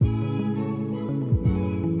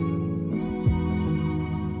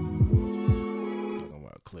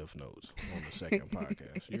Cliff Notes on the second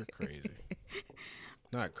podcast. You're crazy.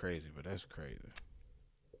 Not crazy, but that's crazy.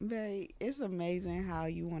 Babe, it's amazing how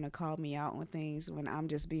you want to call me out on things when I'm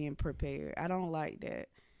just being prepared. I don't like that.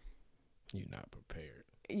 You're not prepared.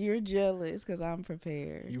 You're jealous because I'm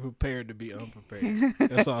prepared. You prepared to be unprepared.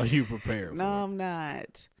 That's all you prepared No, for. I'm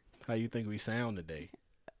not. How you think we sound today?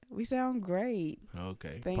 We sound great.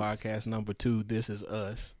 Okay. Thanks. Podcast number 2, This Is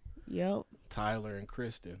Us. Yep. Tyler and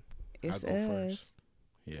Kristen. It's I go us. first.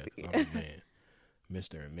 Yeah, 'cause I'm a man.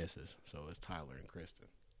 Mr. and Mrs. So it's Tyler and Kristen.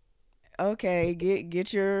 Okay,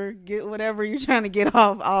 get whatever you're trying to get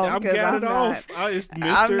off. I'm got it off. It's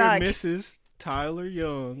Mr. not- and Mrs. Tyler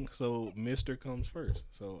Young. So Mr. comes first.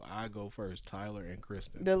 So I go first. Tyler and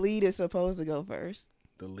Kristen. The lead is supposed to go first.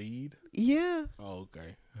 The lead? Yeah. Oh,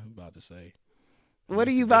 okay. I'm about to say. What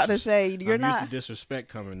are you about to say? You're I'm not. used to disrespect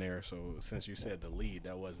coming there. So since you said the lead,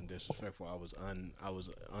 that wasn't disrespectful. I was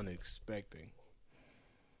unexpecting.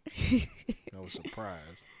 I was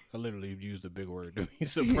surprised. I literally used a big word to be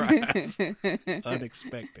surprised.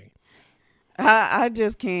 Unexpecting. I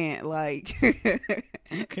just can't. Like.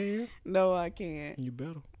 You can? No, I can't. You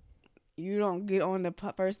better. You don't get on the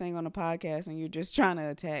first thing on the podcast and you're just trying to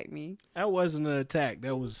attack me. That wasn't an attack.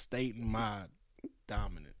 That was stating my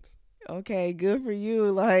dominance. Okay, good for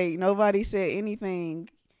you. Like, nobody said anything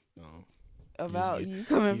No. about you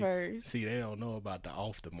coming first. See, they don't know about the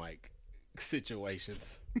off the mic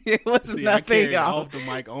situations. It was See, I nothing carried off. off the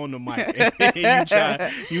mic on the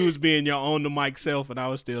mic. You was being your on the mic self, and I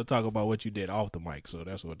was still talking about what you did off the mic. So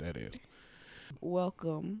that's what that is.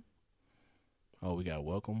 Welcome. Oh, we got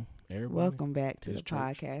welcome everybody. Welcome back to This the church.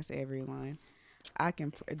 podcast, everyone. I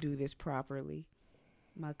can do this properly.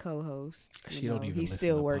 My co-host, She don't even he's listen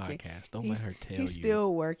still to working. podcasts. Don't let her tell He's you.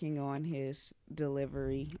 still working on his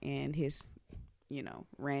delivery and his,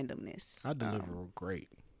 randomness. I deliver great.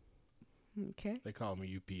 Okay. They call me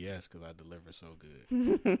UPS because I deliver so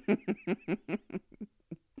good.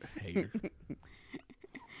 Hater.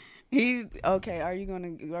 Are we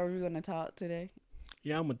gonna talk today?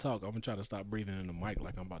 Yeah, I'm gonna talk. I'm gonna try to stop breathing in the mic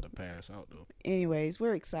like I'm about to pass out though. Anyways,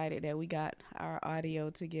 we're excited that we got our audio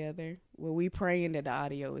together. Well, we praying that the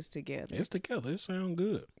audio is together. It's together. It sound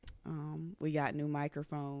good. We got new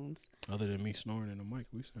microphones. Other than me snoring in the mic,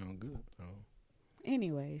 we sound good. So,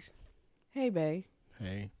 Anyways, hey, babe,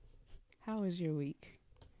 hey, how was your week?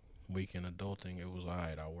 week in adulting, it was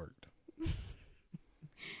alright. I worked.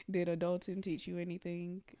 Did adulting teach you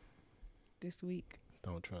anything this week?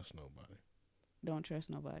 Don't trust nobody. Don't trust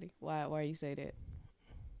nobody. Why you say that?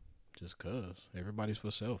 Just cause everybody's for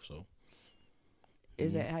self. So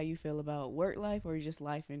Is that how you feel about work life or just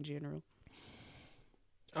life in general?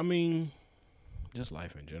 I mean, just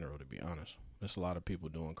life in general. To be honest, there's a lot of people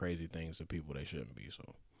doing crazy things to people they shouldn't be.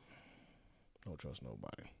 So don't trust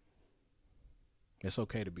nobody. It's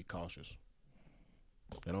okay to be cautious.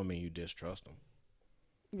 That don't mean you distrust them.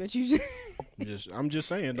 But you I'm just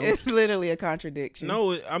saying. Don't, it's literally a contradiction.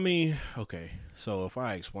 no, I mean, okay. So if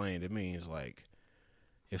I explained, it means like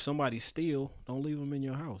if somebody steal, don't leave them in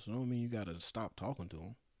your house. It don't mean you gotta stop talking to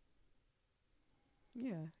them.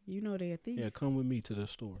 Yeah, they're a thief. Yeah, come with me to the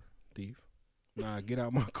store, thief. Nah, get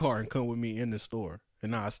out my car and come with me in the store.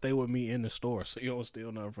 And nah, stay with me in the store so you don't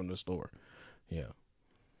steal nothing from the store. Yeah,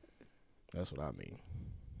 that's what I mean.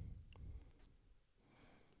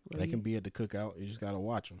 Well, They can be at the cookout. You just gotta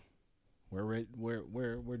watch them. Where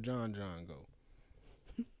John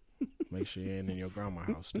go? Make sure you ain't in your grandma's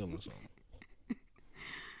house stealing something.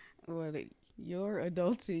 Well, your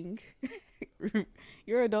adulting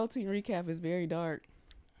recap is very dark.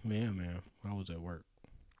 Yeah, man. I was at work.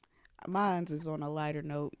 Mine's is on a lighter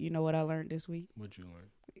note. You know what I learned this week? What'd you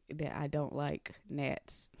learn? That I don't like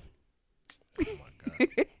gnats. Oh my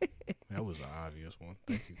God. That was an obvious one.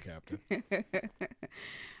 Thank you, Captain.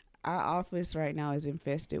 Our office right now is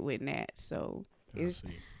infested with gnats, so it's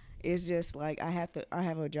just like I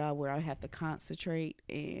have a job where I have to concentrate,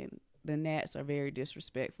 and the gnats are very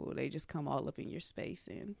disrespectful. They just come all up in your space,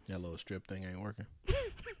 and That little strip thing ain't working?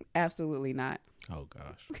 absolutely not. Oh,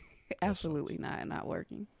 gosh. Absolutely not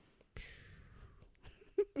working.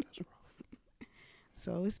 That's rough.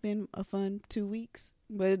 So it's been a fun 2 weeks,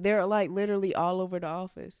 but they're like literally all over the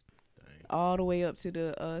office, Dang. all the way up to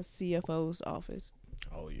the CFO's office.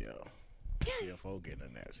 Oh, yeah. CFO getting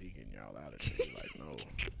in that, so he getting y'all out of there. He's like,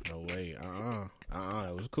 no way.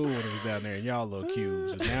 It was cool when it was down there in y'all little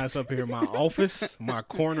cubes. And now it's up here in my office, my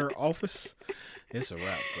corner office. It's a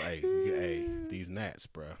wrap. Hey, these gnats,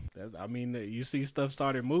 bro. You see stuff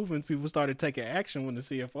started moving. People started taking action when the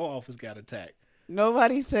CFO office got attacked.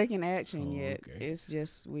 Nobody's taking action Oh, yet. okay. It's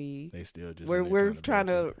just They still just we're trying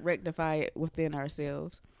build to rectify it within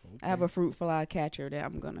ourselves. it. I have a fruit fly catcher that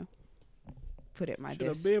I'm gonna put at my desk. Should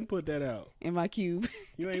have been put that out in my cube.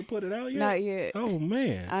 You ain't put it out yet? Not yet. Oh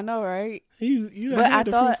man, I know, right? You had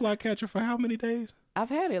the fruit fly catcher for how many days? I've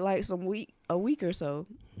had it like a week or so.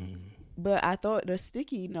 But I thought the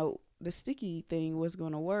sticky thing was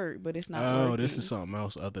gonna work, but it's not. Oh, working. This is something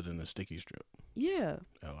else other than the sticky strip. Yeah.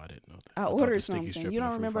 Oh, I didn't know that. I ordered something. You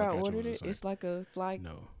don't remember I ordered it? It's like a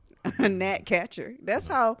a gnat catcher. That's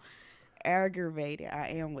how aggravated I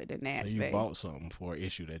am with the gnats. So you bought something for an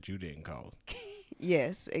issue that you didn't cause.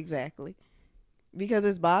 Yes, exactly. Because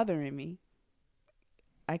it's bothering me.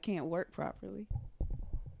 I can't work properly.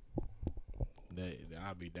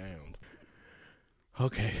 I'll be damned.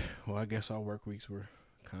 Okay, well, I guess our work weeks were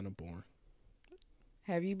kind of boring.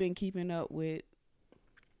 Have you been keeping up with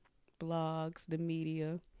blogs, the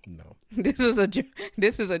media? No. This is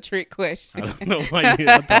a trick question. I don't know why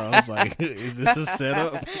I thought I was like, is this a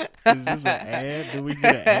setup? Is this an ad? Do we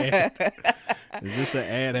get an ad? Is this an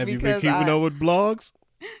ad? Have you been keeping up with blogs?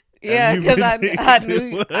 Yeah, because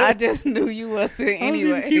I just knew you wasn't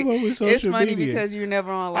anyway. Keep up with social it's funny media. because you're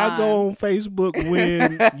never online. I go on Facebook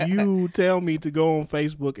when you tell me to go on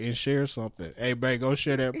Facebook and share something. Hey, babe, go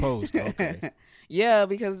share that post. Okay. Yeah,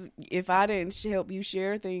 because if I didn't help you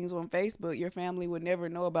share things on Facebook, your family would never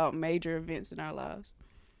know about major events in our lives.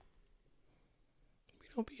 We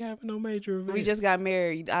don't be having no major events. We just got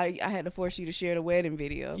married. I had to force you to share the wedding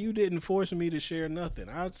video. You didn't force me to share nothing.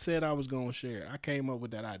 I said I was going to share it. I came up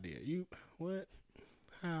with that idea. You, what?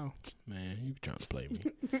 How? Man, you trying to play me.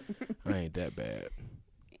 I ain't that bad.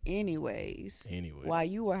 Anyways. While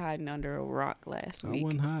you were hiding under a rock last week. I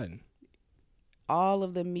wasn't hiding. All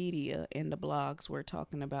of the media and the blogs were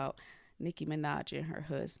talking about Nicki Minaj and her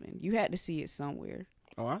husband. You had to see it somewhere.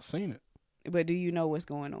 Oh, I seen it. But do you know what's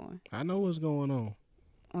going on? I know what's going on.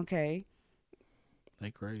 Okay.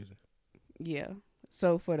 They crazy. Yeah.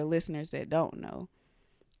 So for the listeners that don't know,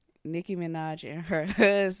 Nicki Minaj and her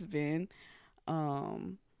husband,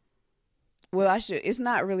 it's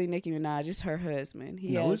not really Nicki Minaj, it's her husband.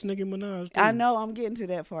 It's Nicki Minaj too. I know, I'm getting to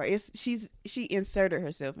that part. She inserted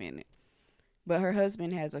herself in it. But her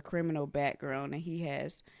husband has a criminal background and he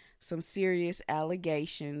has some serious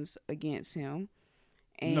allegations against him.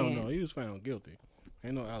 And no, he was found guilty.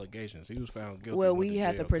 Ain't no allegations. He was found guilty. Well, we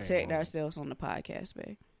have to protect ourselves on the podcast,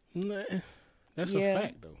 babe. Nah, that's a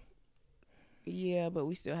fact, though. Yeah, but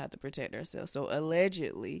we still have to protect ourselves. So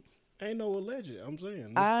allegedly, ain't no alleged. I'm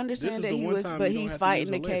saying. I understand that he was, but he's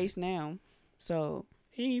fighting the case now. So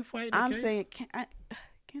he ain't fighting. I'm saying,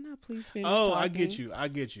 can I please finish? Oh, talking? I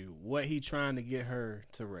get you. What he trying to get her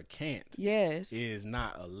to recant, yes, is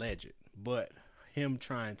not alleged, but him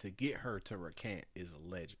trying to get her to recant is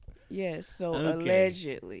alleged. Yes, so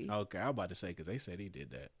allegedly. Okay, I was about to say because they said he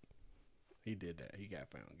did that. He did that. He got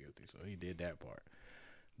found guilty, so he did that part.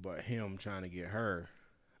 But him trying to get her,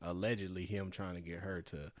 allegedly him trying to get her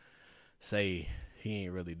to say he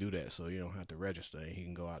ain't really do that, so you don't have to register and he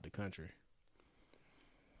can go out the country.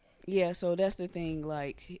 Yeah, so that's the thing.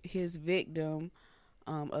 Like, his victim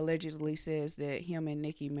allegedly says that him and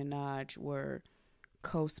Nicki Minaj were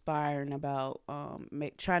conspiring about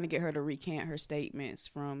trying to get her to recant her statements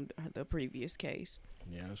from the previous case.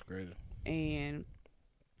 Yeah, that's crazy. And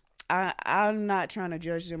I'm not trying to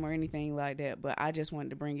judge them or anything like that, but I just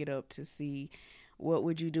wanted to bring it up to see what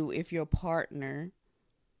would you do if your partner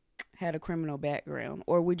had a criminal background,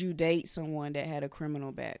 or would you date someone that had a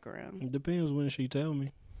criminal background? It depends when she tell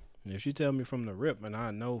me. If she tell me from the rip and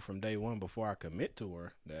I know from day one before I commit to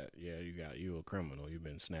her that, yeah, you a criminal, you've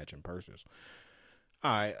been snatching purses.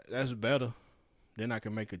 All right, that's better. Then I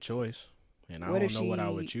can make a choice. And I don't know what I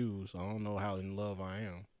would choose. I don't know how in love I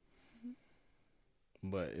am.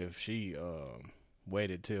 But if she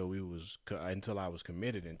waited until I was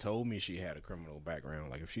committed and told me she had a criminal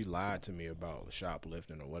background, like if she lied to me about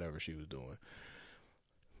shoplifting or whatever she was doing.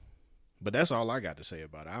 But that's all I got to say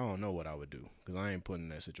about it. I don't know what I would do because I ain't put in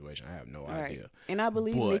that situation. I have no idea. And I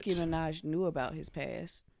believe Nicki Minaj knew about his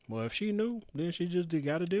past. Well, if she knew, then she just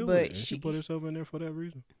got to deal with it. And she put herself in there for that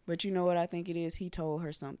reason. But you know what I think it is? He told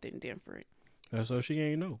her something different. That's so she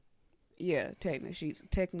ain't know. Yeah,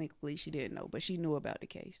 technically she didn't know, but she knew about the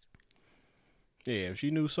case. Yeah, if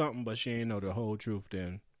she knew something, but she ain't know the whole truth,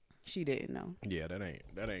 then she didn't know. Yeah, that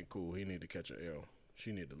ain't cool. He need to catch a L.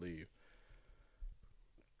 She need to leave.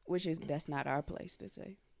 That's not our place to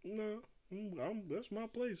say. No, that's my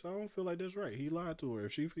place. I don't feel like that's right. He lied to her.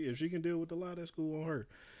 If she can deal with the lie, that's cool on her.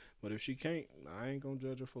 But if she can't, I ain't gonna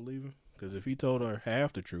judge her for leaving. Because if he told her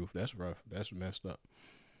half the truth, that's rough. That's messed up.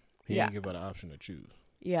 He didn't give her the option to choose.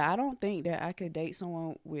 Yeah, I don't think that I could date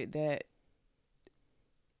someone with that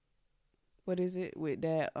what is it with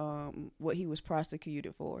that? What he was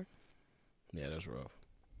prosecuted for. Yeah, that's rough.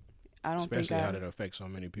 I don't Especially think how that affects so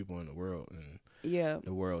many people in the world, and yeah,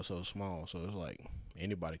 the world's so small. So it's like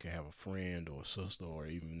anybody could have a friend or a sister or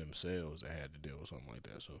even themselves that had to deal with something like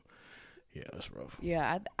that. So yeah, that's rough.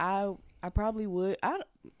 Yeah, I probably would. I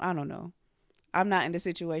don't know. I'm not in the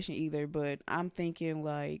situation either, but I'm thinking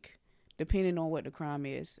like, depending on what the crime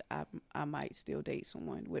is, I might still date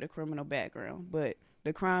someone with a criminal background. But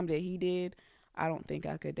the crime that he did, I don't think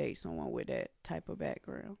I could date someone with that type of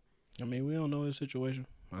background. I mean, we don't know his situation.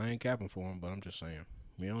 I ain't capping for him, but I'm just saying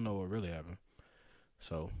we don't know what really happened.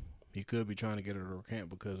 So he could be trying to get her to recant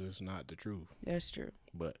because it's not the truth. That's true.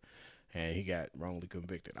 And he got wrongly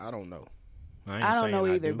convicted. I don't know. I don't know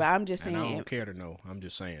either, but I'm just saying. And I don't care to know. I'm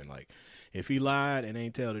just saying, like, if he lied and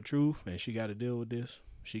ain't tell the truth and she got to deal with this,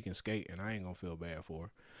 she can skate, and I ain't going to feel bad for her.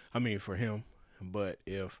 I mean, for him. But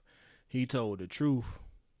if he told the truth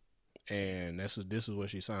and this is what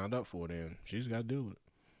she signed up for, then she's got to deal with it.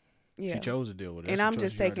 Yeah. She chose to deal with it. And I'm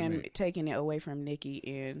just taking it away from Nikki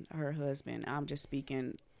and her husband. I'm just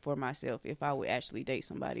speaking for myself. If I would actually date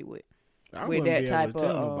somebody with that type of,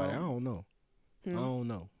 nobody. I don't know. I don't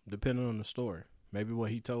know. Depending on the story, maybe what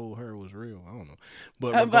he told her was real. I don't know.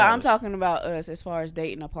 But I'm talking about us as far as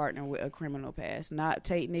dating a partner with a criminal past. Not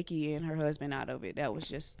take Nikki and her husband out of it. That was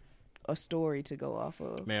just a story to go off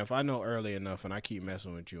of. Man, if I know early enough and I keep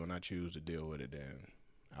messing with you and I choose to deal with it, then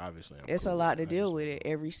obviously it's cool. A lot to deal with it.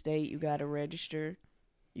 Every state you got to register.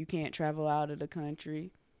 You can't travel out of the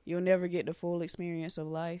country. You'll never get the full experience of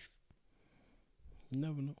life. You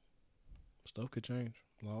never know. Stuff could change.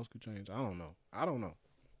 Laws could change. I don't know.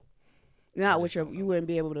 Not with you wouldn't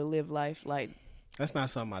be able to live life like. That's not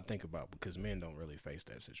something I think about because men don't really face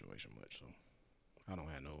that situation much. So I don't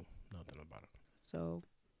have nothing about it. So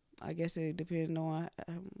I guess it depends on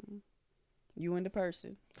you and the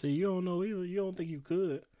person. See, you don't know either. You don't think you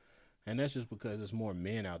could. And that's just because there's more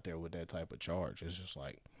men out there with that type of charge. It's just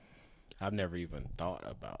like, I've never even thought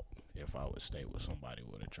about if I would stay with somebody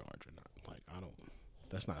with a charge or not. Like,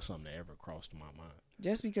 that's not something that ever crossed my mind.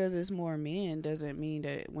 Just because it's more men doesn't mean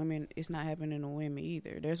that it's not happening to women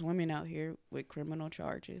either. There's women out here with criminal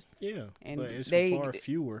charges. Yeah, and but it's far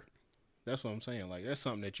fewer. That's what I'm saying. Like, that's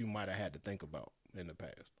something that you might have had to think about in the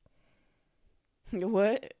past.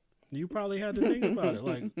 What? You probably had to think about it.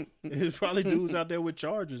 Like, there's probably dudes out there with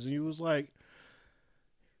charges, and you was like,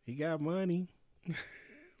 he got money.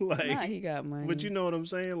 Like, nah, he got money. But you know what I'm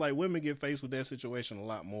saying? Like, women get faced with that situation a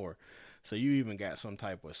lot more. So you even got some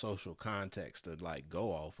type of social context to, like,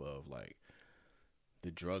 go off of, like,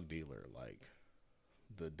 the drug dealer, like,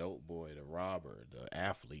 the dope boy, the robber, the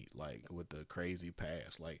athlete, like, with the crazy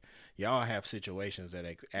past. Like, y'all have situations that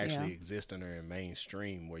actually exist in the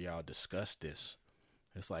mainstream where y'all discuss this.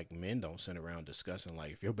 It's like men don't sit around discussing,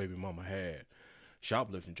 like, if your baby mama had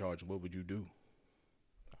shoplifting charges, what would you do?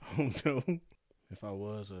 I don't know. If I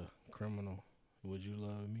was a criminal, would you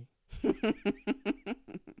love me?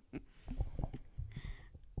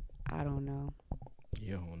 I don't know.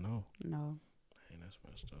 You don't know? No. Hey, that's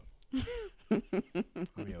messed up.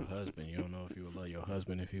 I'm your husband. You don't know if you would love your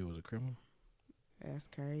husband if he was a criminal? That's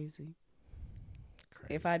crazy.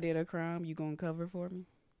 If I did a crime, you gonna cover for me?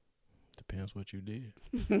 Depends what you did.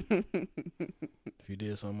 If you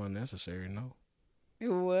did something unnecessary, no.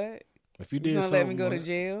 What? If you did gonna something, let me go to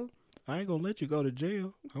jail? I ain't gonna let you go to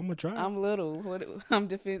jail. I'm gonna try. I'm little. I'm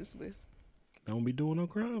defenseless. Don't be doing no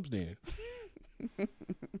crimes then.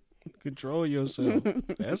 Control yourself.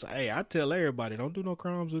 I tell everybody, don't do no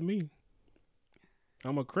crimes with me.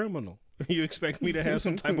 I'm a criminal. You expect me to have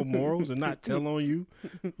some type of morals and not tell on you?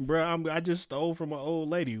 Bruh, I just stole from an old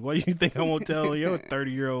lady. What do you think I won't tell on your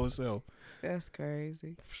 30-year-old self? That's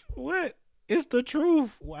crazy. What? It's the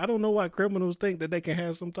truth. I don't know why criminals think that they can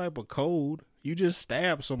have some type of code. You just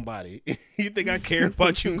stab somebody. You think I care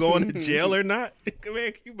about you going to jail or not?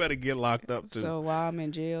 Man, you better get locked up too. So while I'm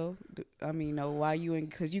in jail, while you in,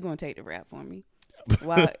 because you're going to take the rap for me.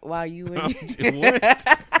 While you in what?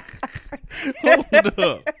 Hold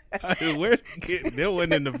up. That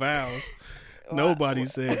wasn't in the vows. Nobody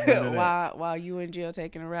said none of that. While you in jail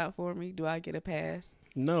taking a rap for me, do I get a pass?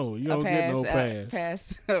 No, you don't get no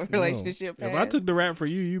pass. Relationship pass. If I took the rap for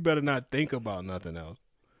you, you better not think about nothing else.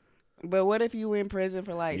 But what if you were in prison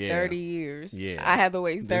for 30 years? Yeah. I have to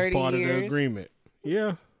wait 30 years. That's part of the agreement.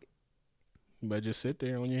 Yeah. But just sit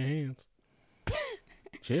there on your hands.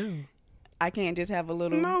 Chill. I can't just have a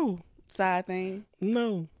little side thing?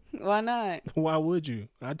 No. Why not? Why would you?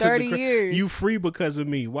 30 years. You free because of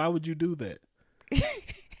me. Why would you do that?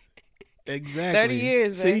 Exactly. 30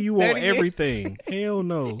 years, See, man. you want everything. Hell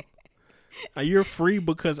no. You're free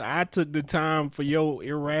because I took the time for your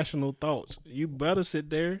irrational thoughts. You better sit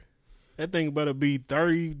there. That thing better be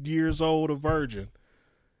 30 years old, a virgin.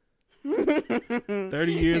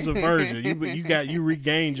 30 years of virgin. You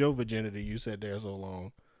regained your virginity. You sat there so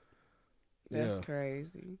long. That's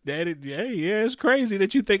crazy. It's crazy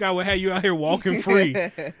that you think I would have you out here walking free.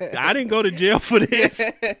 I didn't go to jail for this.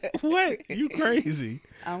 What? You crazy?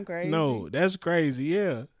 I'm crazy. No, that's crazy.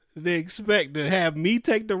 Yeah, they expect to have me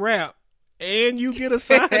take the rap and you get a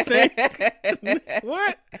side thing.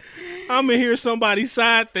 What? I'm gonna hear somebody's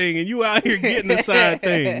side thing and you out here getting a side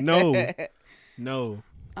thing. No.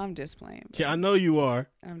 I'm just playing. I know you are.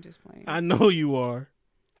 I'm just playing. I know you are.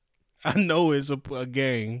 I know it's a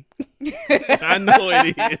game. I know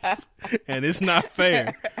it is. And it's not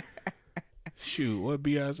fair. Shoot, what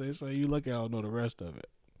Beyonce say? You look, I don't know the rest of it.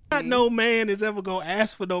 Not no man is ever going to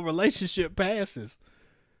ask for no relationship passes.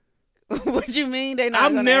 What you mean they not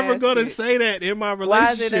I'm never going to say that in my relationship.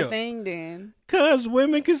 Why is it a thing then? Because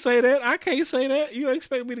women can say that. I can't say that. You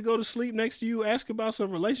expect me to go to sleep next to you ask about some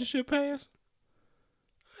relationship pass?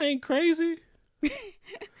 I ain't crazy.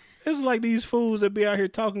 It's like these fools that be out here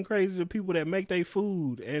talking crazy to people that make their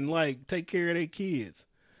food and like take care of their kids.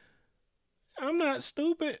 I'm not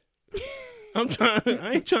stupid.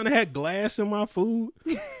 I ain't trying to have glass in my food.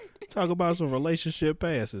 Talk about some relationship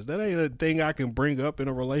passes. That ain't a thing I can bring up in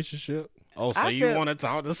a relationship. Oh, so you want to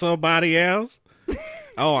talk to somebody else?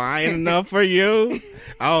 Oh, I ain't enough for you.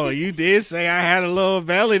 Oh, you did say I had a little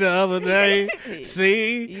belly the other day.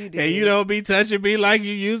 See? You did. And you don't be touching me like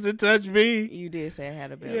you used to touch me. You did say I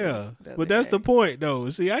had a belly. Yeah, but that's the point, though.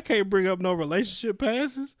 See, I can't bring up no relationship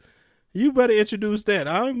passes. You better introduce that.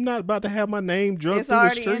 I'm not about to have my name drugged through the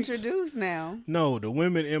streets. It's already introduced now. No, the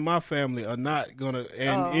women in my family are not going to,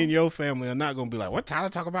 and in your family are not going to be like, what Tyler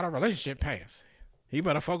talk about a relationship pass? He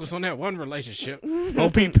better focus on that one relationship.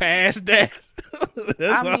 Hope he passed that.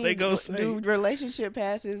 That's all they gonna say. Do relationship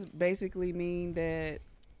passes basically mean that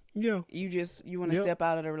you want to step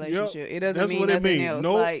out of the relationship? It doesn't mean nothing else.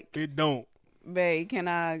 Nope, like it don't. Babe, can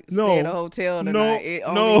I stay at a hotel tonight? It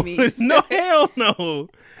only means no, hell no.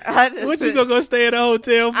 What you gonna go stay at a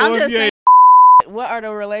hotel for? I'm just saying, what are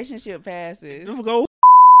the relationship passes? Go.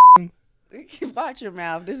 Watch your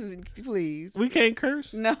mouth. This is please. We can't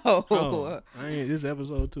curse. No. Oh, I ain't. This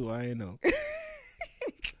episode 2. I ain't know.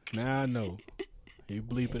 Now I know. You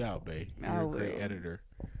bleep it out, babe. You're a great editor.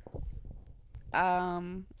 I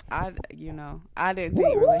didn't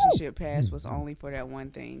think relationship pass was only for that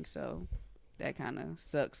one thing, so that kind of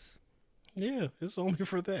sucks. Yeah, it's only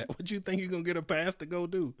for that. What you think you're gonna get a pass to go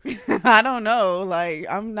do? I don't know. Like,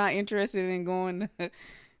 I'm not interested in going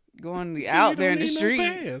out there in the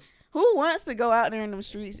streets. Who wants to go out there in the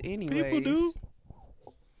streets anyways? People do.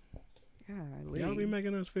 Golly. Y'all be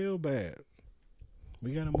making us feel bad.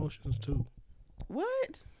 We got emotions too.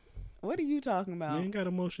 What? What are you talking about? We ain't got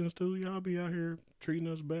emotions too. Y'all be out here treating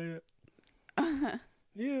us bad.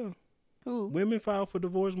 Yeah. Who? Women file for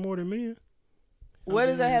divorce more than men. What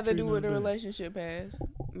does that have to do with the relationship pass?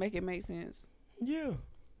 Make it make sense. Yeah.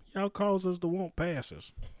 Y'all cause us to want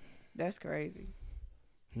passes. That's crazy.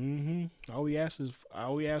 All we ask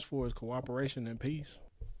for is cooperation and peace.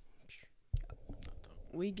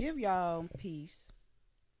 We give y'all peace.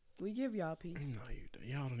 We give y'all peace. No,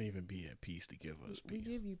 y'all don't even be at peace to give us peace. We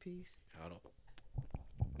give you peace. Y'all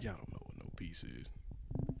don't know what no peace is.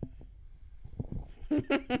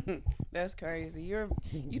 That's crazy.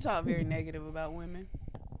 You talk very negative about women.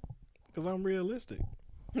 Because I'm realistic.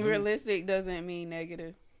 Realistic doesn't mean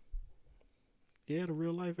negative. Yeah, the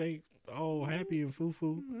real life ain't all happy and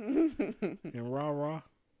foo-foo and rah-rah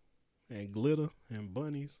and glitter and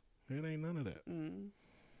bunnies. It ain't none of that.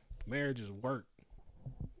 Marriage is work.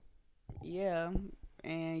 Yeah,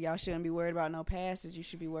 and y'all shouldn't be worried about no passes. You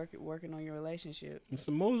should be working on your relationship.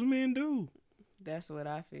 So most men do. That's what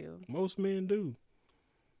I feel. Most men do.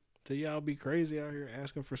 So y'all be crazy out here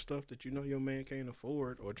asking for stuff that you know your man can't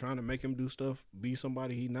afford, or trying to make him do stuff, be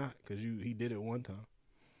somebody he not, because he did it one time.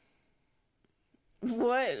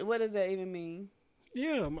 What does that even mean?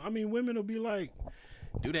 Yeah, I mean, women will be like,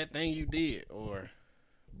 do that thing you did, or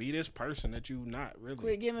be this person that you not really.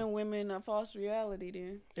 Quit giving women a false reality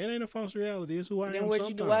then. It ain't a false reality. It's who I am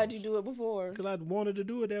sometimes. Then why'd you do it before? Because I wanted to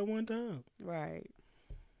do it that one time. Right.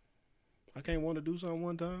 I can't want to do something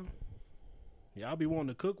one time. Y'all be wanting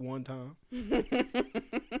to cook one time. Be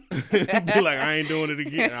like, I ain't doing it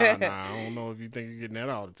again. Nah, I don't know if you think you're getting that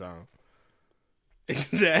all the time.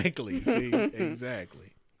 Exactly. See,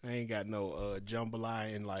 exactly. I ain't got no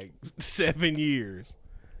jambalaya in like 7 years.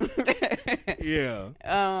 Yeah.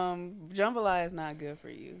 Jambalaya is not good for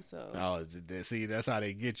you. So. Oh, see, that's how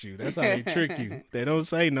they get you. That's how they trick you. They don't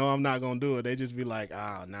say no, I'm not gonna do it. They just be like,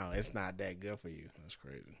 oh no, it's not that good for you. That's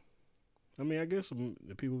crazy. I mean, I guess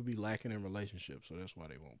the people be lacking in relationships, so that's why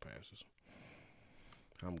they won't pass us.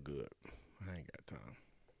 I'm good. I ain't got time.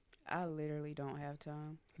 I literally don't have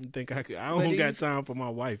time. You think I could? I don't got time for my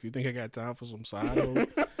wife. You think I got time for some side hoe?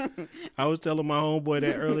 I was telling my homeboy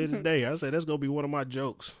that earlier today. I said that's gonna be one of my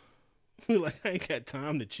jokes. Like, I ain't got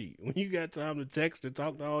time to cheat. When you got time to text and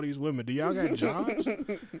talk to all these women, do y'all got jobs?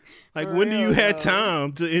 Like, For when do real, you have though.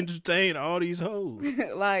 time to entertain all these hoes?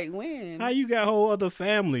 Like when? How you got whole other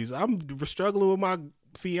families? I'm struggling with my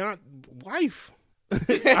wife.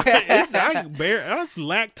 I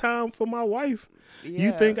lack time for my wife. Yeah.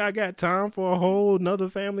 You think I got time for a whole nother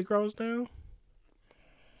family cross town?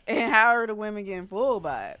 And how are the women getting fooled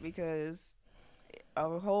by it? Because a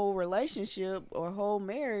whole relationship or a whole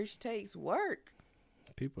marriage takes work.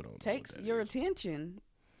 People don't Takes know what that your is. attention.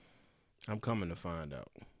 I'm coming to find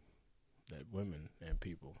out that women and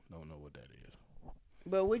people don't know what that is.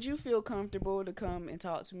 But would you feel comfortable to come and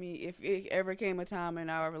talk to me if it ever came a time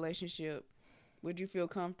in our relationship? Would you feel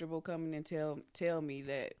comfortable coming and tell me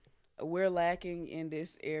that we're lacking in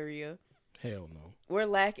this area? Hell no.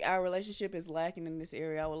 Our relationship is lacking in this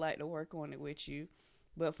area. I would like to work on it with you.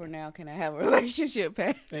 But for now, can I have a relationship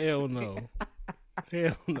pass? Hell no.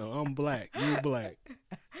 Hell no. I'm black. You black.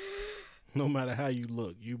 No matter how you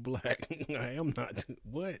look, you black. I am not.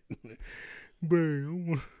 What?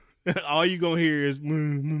 Babe, all you gonna hear is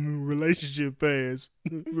relationship pass.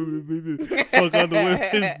 Fuck other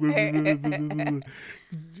women.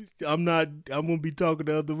 I'm gonna be talking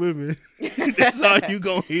to other women. That's all you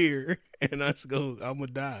gonna hear. And I'm gonna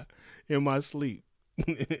die in my sleep.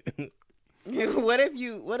 What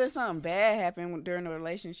if something bad happened during the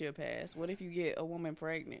relationship pass? What if you get a woman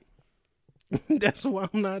pregnant? That's why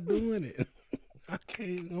I'm not doing it.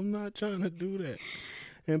 I'm not trying to do that.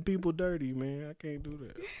 And people dirty, man. I can't do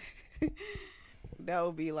that. That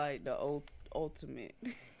would be like the ultimate.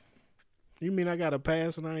 You mean I got a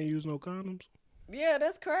pass and I ain't use no condoms? Yeah,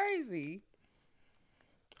 that's crazy.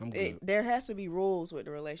 I'm good. There has to be rules with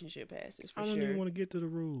the relationship passes, for I don't sure. even want to get to the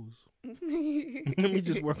rules. Let me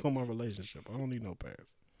just work on my relationship. I don't need no pass.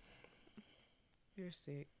 You're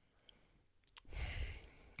sick.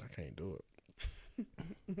 I can't do it.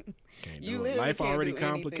 Can't You do it. literally Life can't already do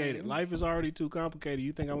complicated. anything. Life is already too complicated.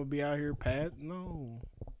 You think I'm gonna be out here pat? No,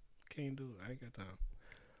 can't do it. I ain't got time.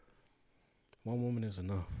 One woman is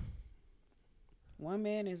enough. One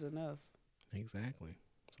man is enough. Exactly.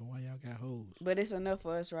 So why y'all got hoes? But it's enough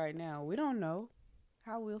for us right now. We don't know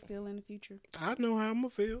how we'll feel in the future. I know how I'm gonna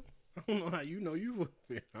feel. I don't know how you know you will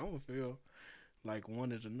feel. I'm gonna feel like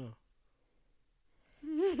one is enough.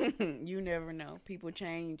 You never know. People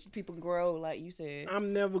change. People grow, like you said.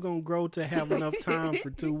 I'm never gonna grow to have enough time for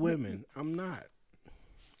two women. I'm not.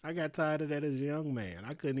 I got tired of that as a young man.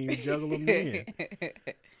 I couldn't even juggle them then.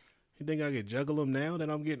 You think I could juggle them now that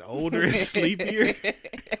I'm getting older and sleepier?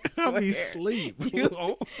 I'll be asleep.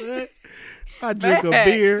 I drink a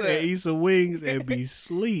beer and eat some wings and be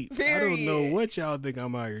asleep. I don't know what y'all think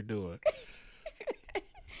I'm out here doing.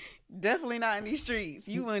 Definitely not in these streets.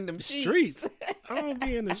 You in them sheets. Streets? I don't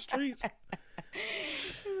be in the streets.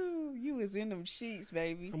 Ooh, you was in them sheets,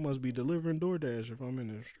 baby. I must be delivering DoorDash if I'm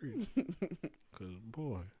in the streets. Because,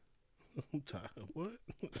 boy, I'm tired. What?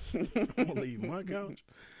 I'm going to leave my couch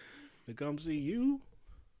to come see you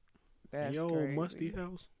That's in your old crazy. musty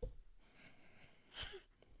house?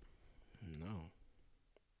 No.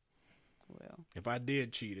 Well, If I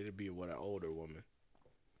did cheat, it'd be with an older woman.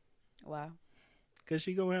 wow. Because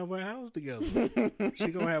she going to have her house together. She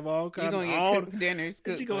going to have all You kinds gonna of... get dinners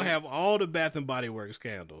cooked. She going to have all the Bath and Body Works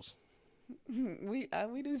candles. We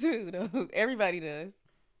do too, though. Everybody does.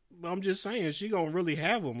 But I'm just saying, she going to really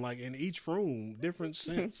have them, like, in each room, different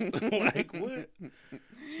scents. Like, what?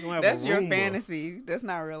 She gonna have That's a your Roomba. fantasy. That's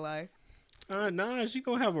not real life. Nah, she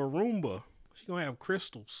gonna have a Roomba. She gonna have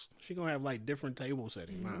crystals. She gonna have like different table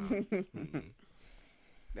settings. Nah.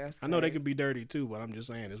 That's I know they crazy. could be dirty too, but I'm just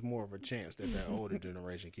saying it's more of a chance that older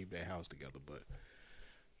generation keep their house together. But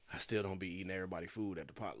I still don't be eating everybody food at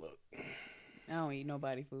the potluck. I don't eat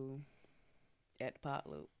nobody food at the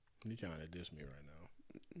potluck. You trying to diss me right now?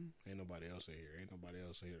 Ain't nobody else in here. Ain't nobody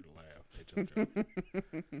else here to laugh at your joke.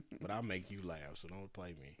 But I make you laugh, so don't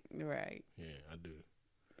play me. Right. Yeah, I do.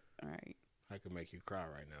 All right. I could make you cry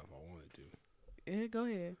right now if I wanted to. Yeah, go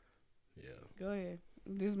ahead. Yeah. Go ahead.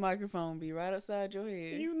 This microphone be right outside your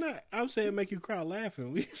head. You not. I'm saying make you cry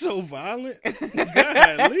laughing. We so violent.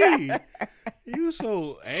 Golly. You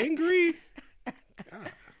so angry.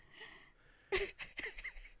 God.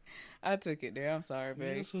 I took it there. I'm sorry,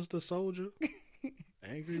 babe. Yeah, Sister Soldier.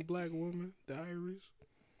 Angry Black Woman Diaries.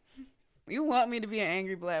 You want me to be an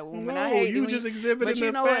angry black woman? No, I hate you just exhibiting. But you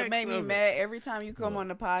the know facts what made me of it. mad? Every time you come on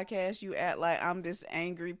the podcast, you act like I'm this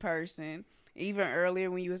angry person. Even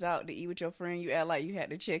earlier when you was out to eat with your friend, you act like you had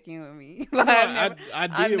to check in with me. Like,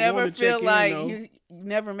 I never want to feel check like in, you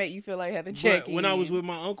never make you feel like you had to check in. When I was with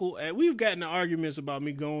my uncle, we've gotten arguments about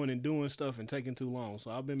me going and doing stuff and taking too long.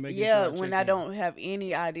 So I've been making sure I when I don't have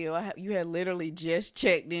any idea, you had literally just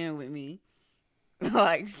checked in with me,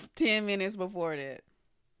 like 10 minutes before that,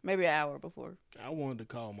 maybe an hour before. I wanted to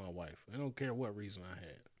call my wife. I don't care what reason I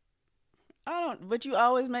had. I don't, but you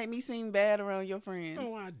always make me seem bad around your friends.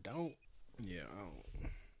 No, I don't. Yeah,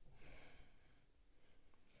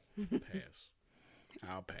 I don't. Pass.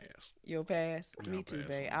 I'll pass. You'll pass? Me I'll too, pass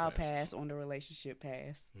babe. on I'll passes. pass on the relationship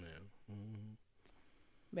pass. Yeah. Mm-hmm.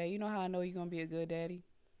 Babe, you know how I know you're going to be a good daddy?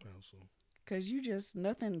 Also. Because you just,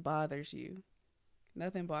 nothing bothers you.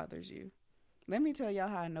 Nothing bothers you. Let me tell y'all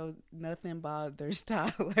how I know nothing bothers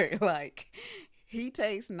Tyler. Like, he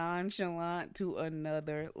takes nonchalant to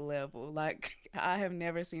another level. Like, I have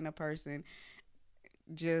never seen a person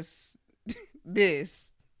just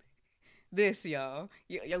this, y'all.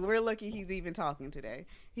 We're lucky he's even talking today.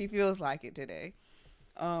 He feels like it today.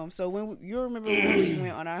 So when you remember when we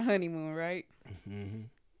went on our honeymoon, right?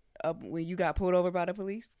 Mm-hmm. When you got pulled over by the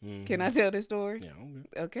police. Mm-hmm. Can I tell this story?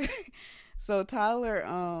 Yeah. Okay. So Tyler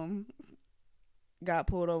got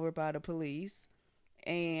pulled over by the police,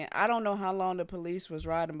 and I don't know how long the police was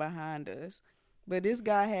riding behind us, but this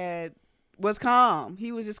guy was calm.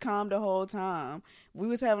 He was just calm the whole time. We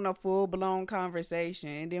was having a full-blown conversation,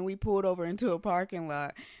 and then we pulled over into a parking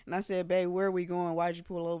lot, and I said, babe, where are we going? Why'd you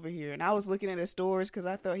pull over here? And I was looking at the stores because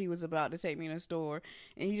I thought he was about to take me in a store,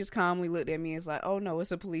 and he just calmly looked at me and was like, oh no,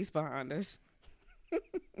 it's a police behind us.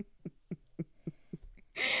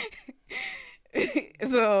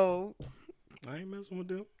 So I ain't messing with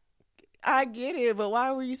them. I get it, but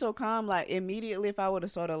why were you so calm? Like, immediately if I would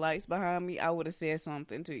have saw the lights behind me, I would have said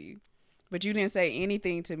something to you. But you didn't say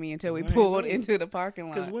anything to me until we pulled into the parking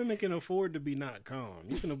lot. Because women can afford to be not calm.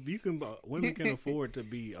 Women can afford to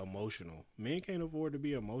be emotional. Men can't afford to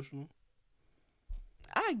be emotional.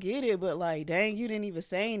 I get it, but like, dang, you didn't even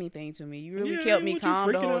say anything to me. You really kept me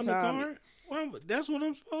calm the whole time. Well, that's what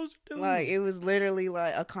I'm supposed to do. Like, it was literally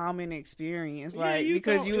like a common experience. Yeah, like,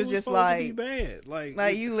 because you was just like, to be bad.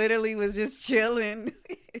 Like you literally was just chilling,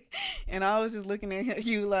 and I was just looking at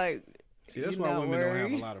you like. See, that's why women don't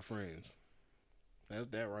have a lot of friends. That's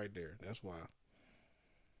that right there. That's why.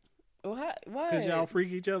 Well, why? Because y'all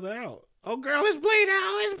freak each other out. Oh, girl, it's bleeding.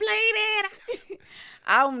 Oh, it's bleeding.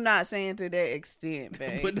 I'm not saying to that extent,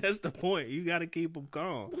 babe. But that's the point. You got to keep them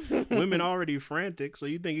calm. Women already frantic, so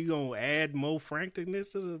you think you're going to add more franticness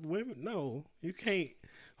to the women? No, you can't.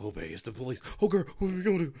 Oh, babe, it's the police. Oh, girl, what are we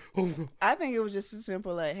going to do? Oh, girl. I think it was just as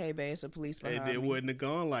simple like, hey, babe, it's a police behind me. It wouldn't have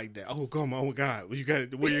gone like that. Oh, come on. Oh, my God. You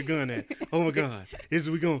got where your gun at? Oh, my God. Is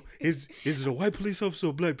it a white police officer or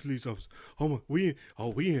a black police officer? Oh, my, we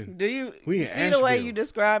in. Do you see Asheville. The way you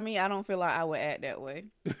describe me? I don't feel like I would act that way.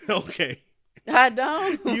 Okay. I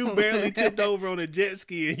don't. You barely tipped over on a jet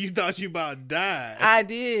ski and you thought you about to die. I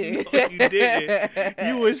did. No, you didn't.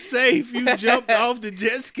 You were safe. You jumped off the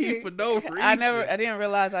jet ski for no reason. I didn't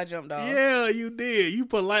realize I jumped off. Yeah, you did. You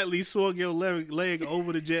politely swung your leg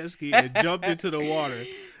over the jet ski and jumped into the water.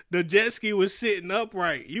 The jet ski was sitting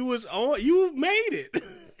upright. You made it.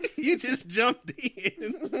 You just jumped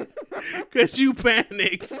in because you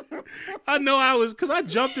panicked. I know because I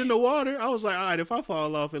jumped in the water. I was like, all right, if I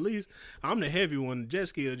fall off, at least I'm the heavy one. The jet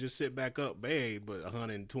ski will just sit back up, big, but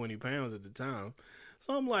 120 pounds at the time.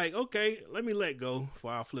 So I'm like, okay, let me let go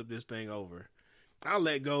before I flip this thing over. I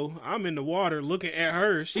let go. I'm in the water looking at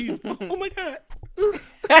her. Oh my God.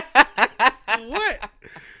 What?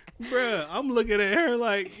 Bruh, I'm looking at her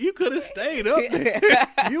like, you could have stayed up there.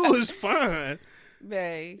 You was fine.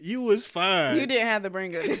 Babe, you was fine. You didn't have to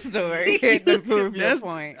bring up this story to prove your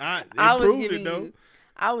point. I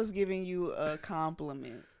was giving you a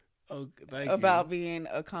compliment about being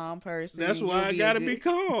a calm person. That's why I gotta be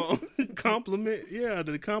calm. Compliment,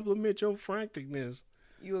 to compliment your franticness.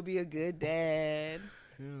 You will be a good dad.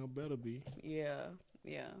 Yeah, I better be. Yeah.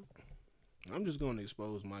 I'm just gonna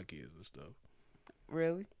expose my kids and stuff.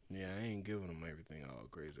 Really? Yeah, I ain't giving them everything all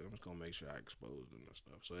crazy. I'm just gonna make sure I expose them and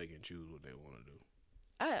stuff so they can choose what they want to do.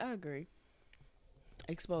 I agree.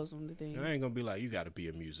 Expose them to things. I ain't gonna be like, you got to be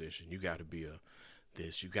a musician. You got to be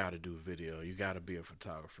this. You got to do video. You got to be a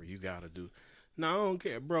photographer. You got to do. No, I don't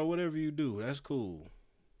care, bro. Whatever you do, that's cool.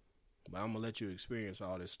 But I'm gonna let you experience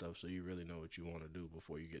all this stuff so you really know what you want to do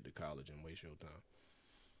before you get to college and waste your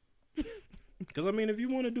time. Because, I mean, if you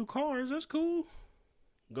want to do cars, that's cool.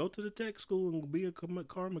 Go to the tech school and be a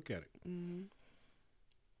car mechanic. Mm-hmm.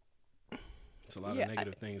 It's a lot of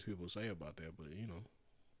negative things people say about that, but, you know.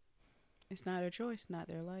 It's not their choice, not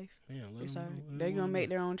their life. Yeah, they're going to make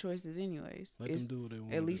their own choices anyways. Let them do what they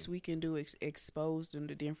want. At least we can expose them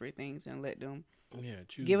to different things and let them,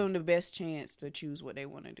 choose. Give them the best chance to choose what they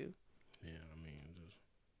want to do. Yeah, I mean,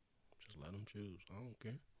 just let them choose. I don't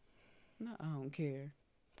care. No, I don't care.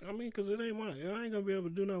 I mean, because it ain't mine. I ain't going to be able to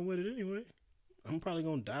do nothing with it anyway. I'm probably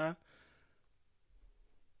going to die.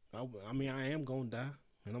 I mean, I am going to die.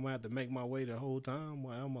 And I'm going to have to make my way the whole time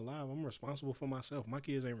while I'm alive. I'm responsible for myself. My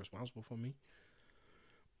kids ain't responsible for me.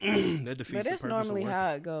 That defeats the purpose. But that's normally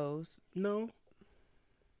how it goes. No.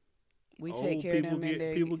 We take care of them.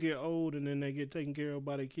 People get old and then they get taken care of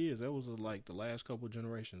by their kids. That was like the last couple of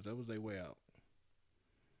generations. That was their way out.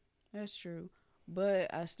 That's true.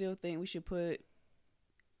 But I still think we should put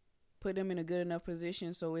them in a good enough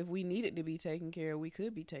position so if we needed to be taken care of, we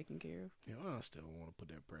could be taken care of. Yeah, I still don't want to put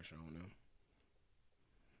that pressure on them.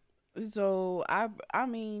 So, I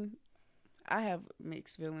mean, I have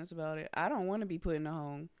mixed feelings about it. I don't want to be put in a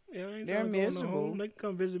home. Yeah, I ain't They're miserable. Home. They can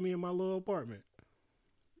come visit me in my little apartment.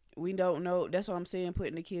 We don't know. That's what I'm saying,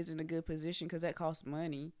 putting the kids in a good position because that costs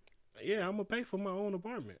money. Yeah, I'm going to pay for my own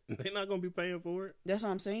apartment. They're not going to be paying for it. That's what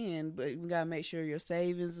I'm saying. But we got to make sure your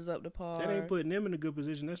savings is up to par. That ain't putting them in a good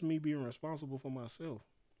position. That's me being responsible for myself.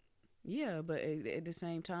 Yeah, but at the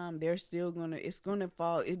same time, they're still going to, it's going to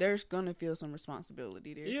fall, there's going to feel some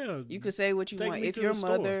responsibility there. Yeah. You could say what you want. If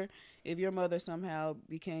your mother somehow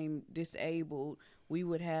became disabled,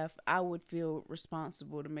 I would feel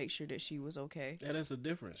responsible to make sure that she was okay. Yeah, that's the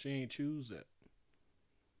difference. She ain't choose that.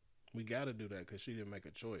 We got to do that because she didn't make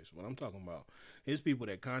a choice. What I'm talking about is people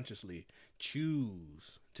that consciously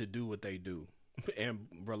choose to do what they do and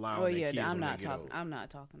rely on their kids when they get old. I'm not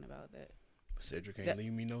talking about that. Cedric ain't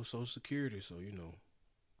leave me no Social Security, so, you know,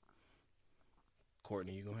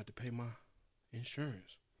 Courtney, you're going to have to pay my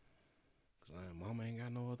insurance. Because mama ain't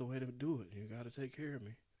got no other way to do it. You got to take care of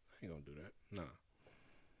me. I ain't going to do that.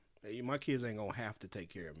 Nah. My kids ain't going to have to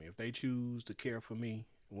take care of me. If they choose to care for me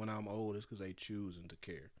when I'm old, it's because they choosing to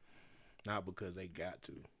care. Not because they got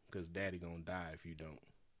to. Because daddy going to die if you don't.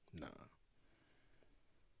 Nah.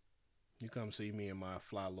 You come see me in my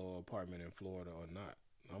fly low apartment in Florida or not,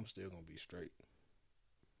 I'm still going to be straight.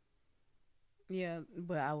 Yeah,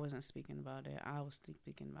 but I wasn't speaking about that. I was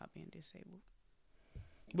speaking about being disabled.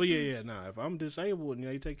 But if I'm disabled and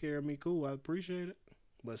they take care of me, cool, I appreciate it.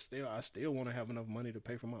 But still, I still want to have enough money to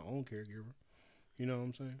pay for my own caregiver. You know what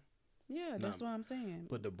I'm saying? Yeah, that's what I'm saying.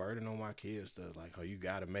 Put the burden on my kids to like, oh, you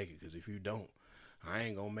got to make it, because if you don't, I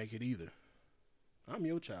ain't going to make it either. I'm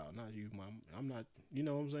your child, not you, Mom. I'm not, you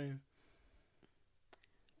know what I'm saying?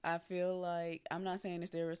 I feel like, I'm not saying it's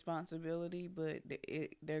their responsibility, but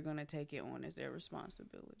they're going to take it on as their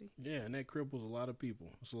responsibility. Yeah, and that cripples a lot of people.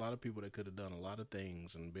 It's a lot of people that could have done a lot of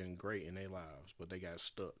things and been great in their lives, but they got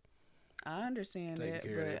stuck. I understand that,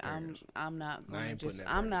 but I'm not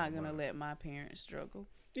going to let my parents struggle.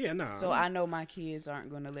 Yeah, nah. So I know my kids aren't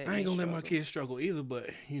going to let me I ain't going to let struggle. my kids struggle either, but,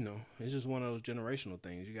 you know, it's just one of those generational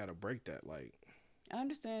things. You got to break that, like. I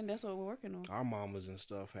understand. That's what we're working on. Our mamas and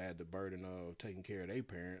stuff had the burden of taking care of their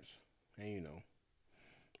parents. And, you know,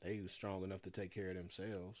 they was strong enough to take care of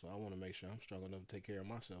themselves. So I want to make sure I'm strong enough to take care of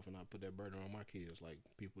myself and not put that burden on my kids like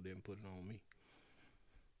people didn't put it on me.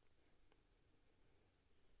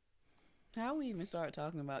 How we even start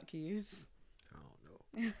talking about kids? I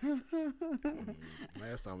don't know.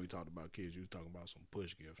 Last time we talked about kids, you was talking about some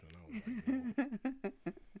push gifts. And I was like,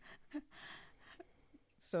 no.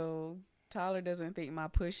 So Tyler doesn't think my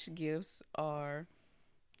push gifts are.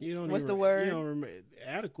 What's the word? You don't remember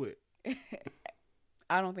adequate.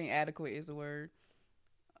 I don't think adequate is a word.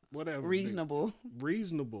 Whatever. Reasonable.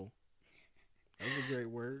 Reasonable. That's a great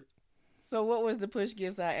word. So what was the push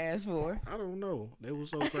gifts I asked for? I don't know. They were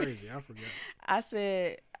so crazy. I forgot.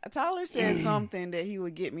 Tyler said something that he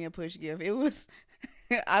would get me a push gift. It was,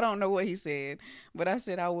 I don't know what he said, but I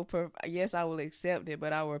said I will accept it,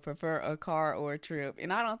 but I would prefer a car or a trip.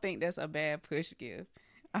 And I don't think that's a bad push gift.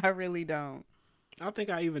 I really don't. I think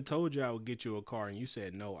I even told you I would get you a car, and you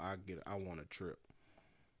said no. I want a trip.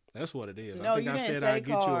 That's what it is. No, I think you I didn't said say I'd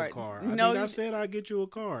get you a car. I said I'd get you a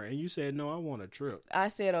car, and you said no. I want a trip. I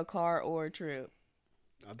said a car or a trip.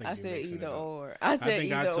 I said either or. I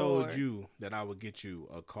think I told you that I would get you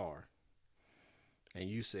a car, and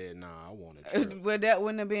you said nah. I want a trip. But that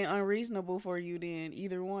wouldn't have been unreasonable for you then.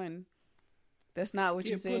 Either one. That's not what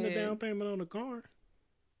you said. Putting a down payment on the car.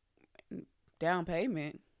 Down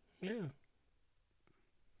payment. Yeah.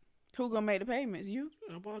 Who gonna make the payments? You?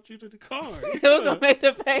 I bought you to the car. Who gonna make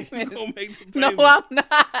the payments? You gonna make the No, payments. I'm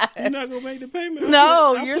not. You're not gonna make the payment.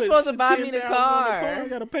 No, I you're put supposed to buy me the $10,000 car. on the I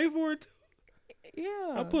gotta pay for it too.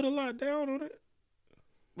 Yeah. I put a lot down on it.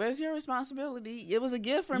 But it's your responsibility. It was a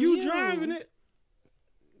gift from you. You driving it.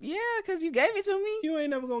 Yeah, because you gave it to me. You ain't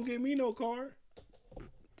never gonna give me no car.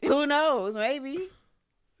 Who knows? Maybe.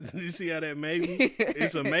 You see how that maybe?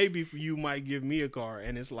 It's a maybe for you might give me a car,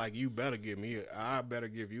 and it's like you better give me I better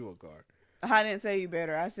give you a car. I didn't say you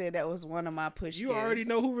better. I said that was one of my push You gifts. already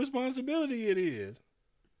know who responsibility it is.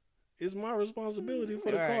 It's my responsibility for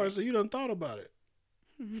the car, so you done thought about it.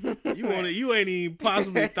 You ain't even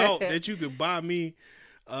possibly thought that you could buy me,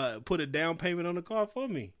 put a down payment on the car for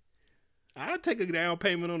me. I'll take a down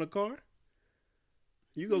payment on the car.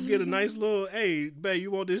 You go get a nice little, hey, babe,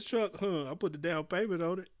 you want this truck? Huh? I put the down payment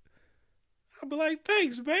on it. I'll be like,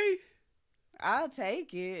 thanks, babe. I'll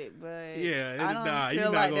take it, but yeah,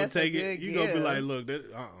 you're not gonna take it. You gonna be like, look,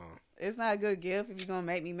 it's not a good gift if you're gonna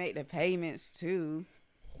make me make the payments too.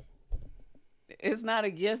 It's not a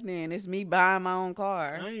gift then. It's me buying my own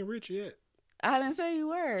car. I ain't rich yet. I didn't say you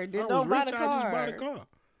were. If I don't was buy rich, the I car. just buy the car.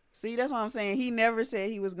 See, that's what I'm saying. He never said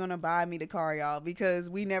he was gonna buy me the car, y'all, because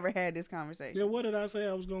we never had this conversation. Then what did I say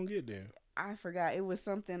I was gonna get then? I forgot. It was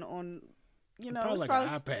something on, probably like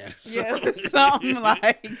an iPad. Yeah, it was something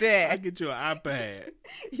like that. I get you an iPad.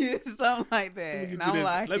 Yeah, something like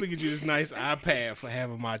that. Let me get you this nice iPad for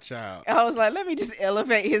having my child. I was like, let me just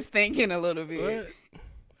elevate his thinking a little bit. What?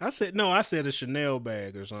 I said a Chanel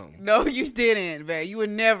bag or something. No, you didn't, babe. You would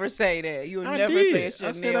never say that. You would never say a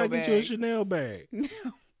Chanel bag. I said I'd get you a Chanel bag.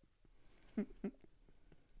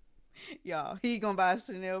 Y'all, he gonna buy a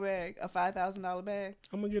Chanel bag, a $5,000 bag.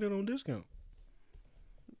 I'm gonna get it on discount.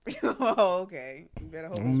 Oh, okay. You better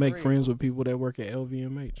hope I'm gonna make friends with people that work at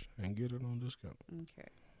LVMH and get it on discount. Okay.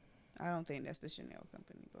 I don't think that's the Chanel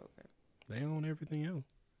company, but okay. They own everything else.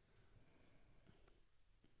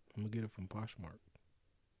 I'm gonna get it from Poshmark.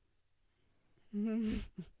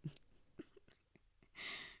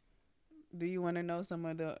 Do you want to know some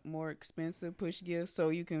of the more expensive push gifts so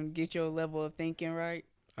you can get your level of thinking right?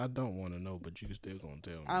 I don't want to know, but you still gonna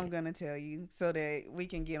tell me. I'm gonna tell you so that we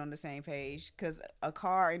can get on the same page. Because a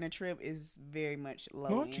car and a trip is very much low. Why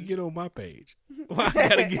don't you get on my page? Why I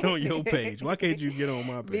gotta get on your page? Why can't you get on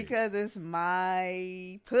my page? Because it's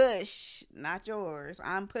my push, not yours.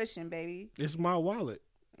 I'm pushing, baby. It's my wallet.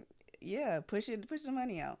 Yeah, push the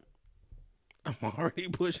money out. I'm already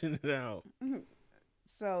pushing it out.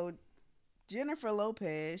 So, Jennifer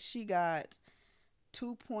Lopez, she got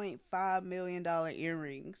 $2.5 million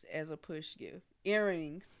earrings as a push gift.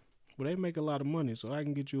 Earrings. Well, they make a lot of money, so I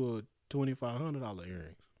can get you a $2,500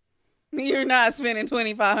 earrings. You're not spending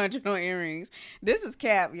 $2,500 on earrings. This is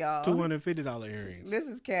cap, y'all. $250 earrings. This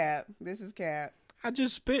is cap. I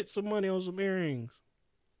just spent some money on some earrings.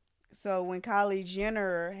 So when Kylie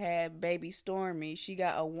Jenner had baby Stormy, she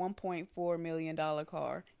got a $1.4 million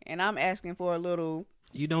car. And I'm asking for a little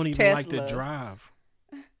You don't even Tesla. like to drive.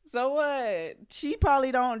 So what? She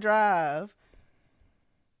probably don't drive.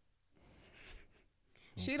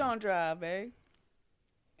 Okay. She don't drive, babe.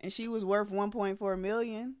 And she was worth $1.4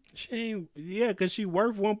 million. She ain't, yeah, because she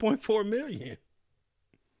worth $1.4 million.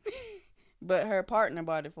 But her partner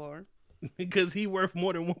bought it for her. Because he worth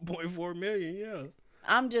more than $1.4 million, yeah.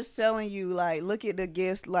 I'm just telling you, like, look at the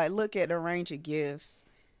gifts, like, look at the range of gifts.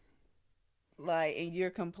 Like, and you're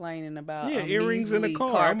complaining about earrings in the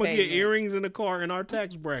car. I'm going to get earrings in the car in our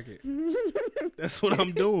tax bracket. That's what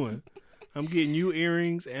I'm doing. I'm getting you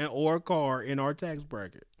earrings or a car in our tax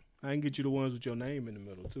bracket. I can get you the ones with your name in the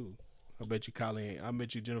middle, too. I bet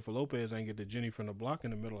you Jennifer Lopez ain't get the Jenny from the block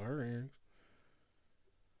in the middle of her earrings.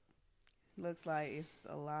 Looks like it's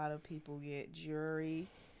a lot of people get jewelry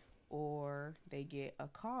or they get a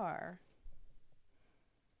car.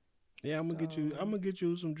 Yeah, I'm gonna get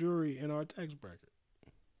you some jewelry in our tax bracket.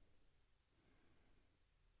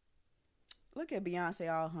 Look at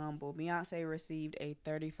Beyonce, all humble. Beyonce received a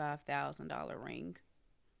 $35,000 ring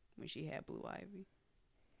when she had Blue Ivy.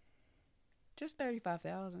 Just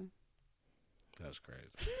 $35,000. That's crazy.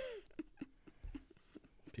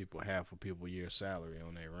 Half of people year salary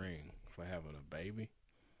on their ring for having a baby.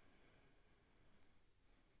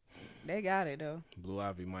 They got it though.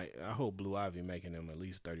 I hope Blue Ivy making them at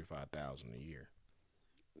least $35,000 a year.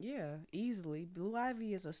 Yeah, easily. Blue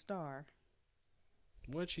Ivy is a star.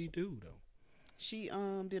 What'd she do though? She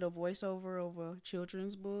did a voiceover of a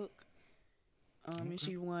children's book. Okay. And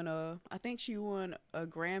she won a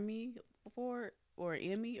Grammy for it, or an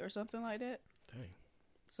Emmy or something like that. Dang.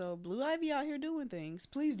 So Blue Ivy out here doing things.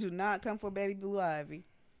 Please do not come for baby Blue Ivy.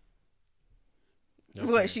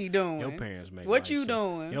 What she doing? Your parents make what you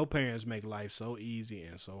doing? Your parents make life so easy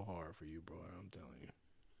and so hard for you, bro. I'm telling you.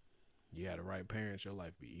 You had the right parents, your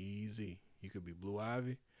life be easy. You could be Blue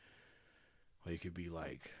Ivy, or you could be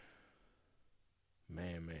like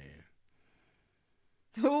Man.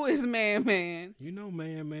 Who is Man? You know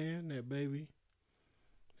Man, that baby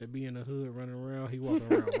that be in the hood running around. He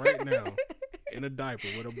walking around right now in a diaper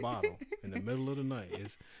with a bottle in the middle of the night.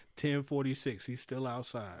 It's 10:46. He's still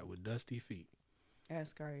outside with dusty feet.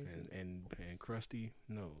 That's crazy. And crusty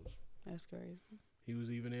nose. That's crazy. He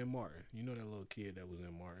was even in Martin. You know that little kid that was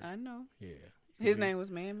in Martin? I know. Yeah. His name was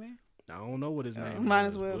Man? I don't know what his name was. Might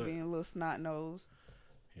as well be a little snot nose.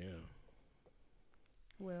 Yeah.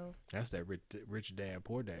 Well. That's that rich dad,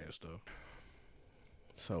 poor dad stuff.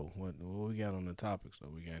 So, what we got on the topics,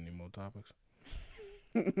 though? We got any more topics?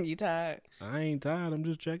 You tired? I ain't tired. I'm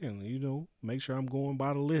just checking. Make sure I'm going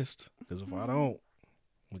by the list. Because if I don't,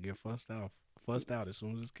 I'm going to get fussed out as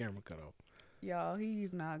soon as this camera cut off. Y'all,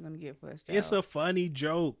 he's not going to get fussed out. It's a funny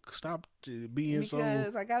joke. Stop being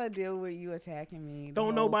because I got to deal with you attacking me.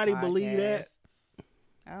 Don't nobody believe that.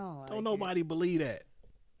 I don't like Don't nobody believe that.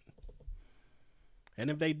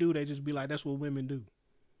 And if they do, they just be like, that's what women do.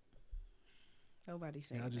 Nobody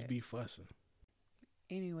saying that. I'll just be fussing.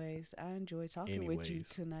 Anyways, I enjoy talking with you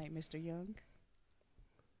tonight, Mr. Young.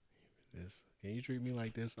 Can you treat me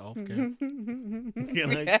like this off camera? Can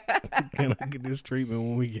I get this treatment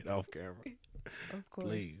when we get off camera? Of course.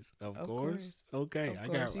 Please. Of course. Okay.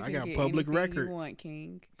 Of course. I got public record. You want,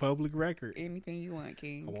 King. Public record. Anything you want,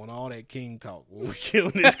 King. I want all that King talk. When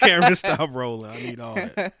this camera stop rolling, I need all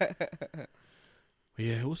that.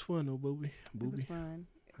 Yeah, it was fun though, Booby. It was fun.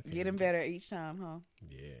 Getting better each time, huh?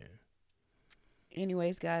 Yeah.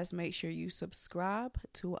 Anyways, guys, make sure you subscribe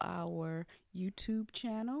to our YouTube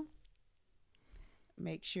channel.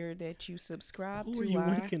 Make sure that you subscribe Who to are you our...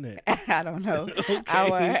 winking at? I don't know. Okay.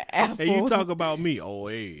 Our Apple... Hey, you talk about me. Oh,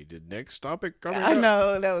 hey, the next topic coming I up.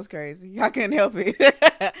 know. That was crazy. I couldn't help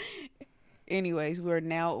it. Anyways, we're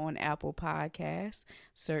now on Apple Podcasts.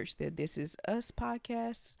 Search the This Is Us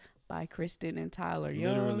podcast by Kristen and Tyler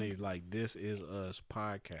Young. Literally, like, This Is Us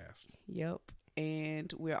podcast. Yep.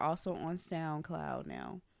 And we're also on SoundCloud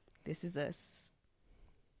now. This Is Us.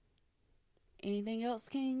 Anything else,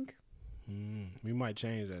 King? We might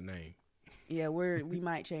change that name. Yeah, we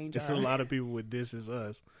might change. There's a lot of people with This Is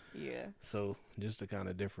Us. Yeah. So just to kind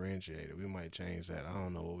of differentiate it, we might change that. I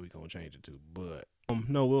don't know what we're gonna change it to, but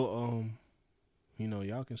no, we'll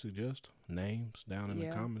y'all can suggest names down in the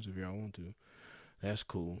comments if y'all want to. That's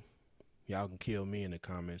cool. Y'all can kill me in the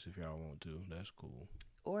comments if y'all want to. That's cool.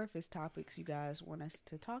 Or if it's topics you guys want us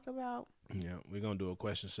to talk about. Yeah, we're going to do a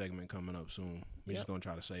question segment coming up soon. We're just going to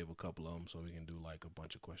try to save a couple of them so we can do like a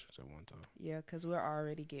bunch of questions at one time. Yeah, because we're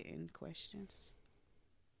already getting questions.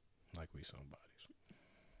 Like we somebody's.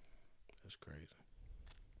 That's crazy.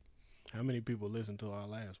 How many people listened to our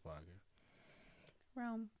last podcast?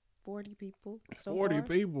 Around 40 people. So 40 far.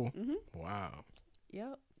 people? Mm-hmm. Wow.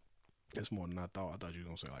 Yep. That's more than I thought. I thought you were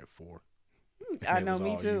going to say like 4. I know,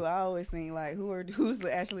 me too. You. I always think like, who's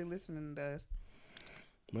actually listening to us?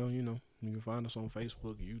 Well, you can find us on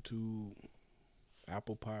Facebook, YouTube,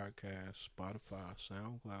 Apple Podcasts, Spotify,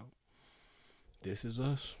 SoundCloud. This is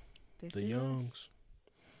us, the Youngs. Us.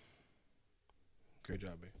 Great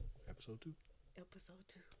job, babe. Episode 2.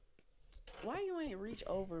 Why you ain't reach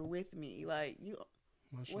over with me? Like you.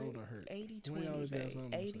 My shoulder hurt. 80-20, babe.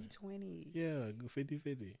 80-20. Yeah,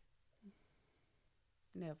 50-50.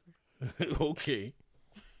 Never. Okay.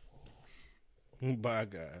 Bye,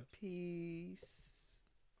 guys. Peace.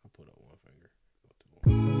 I put up one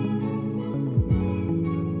finger.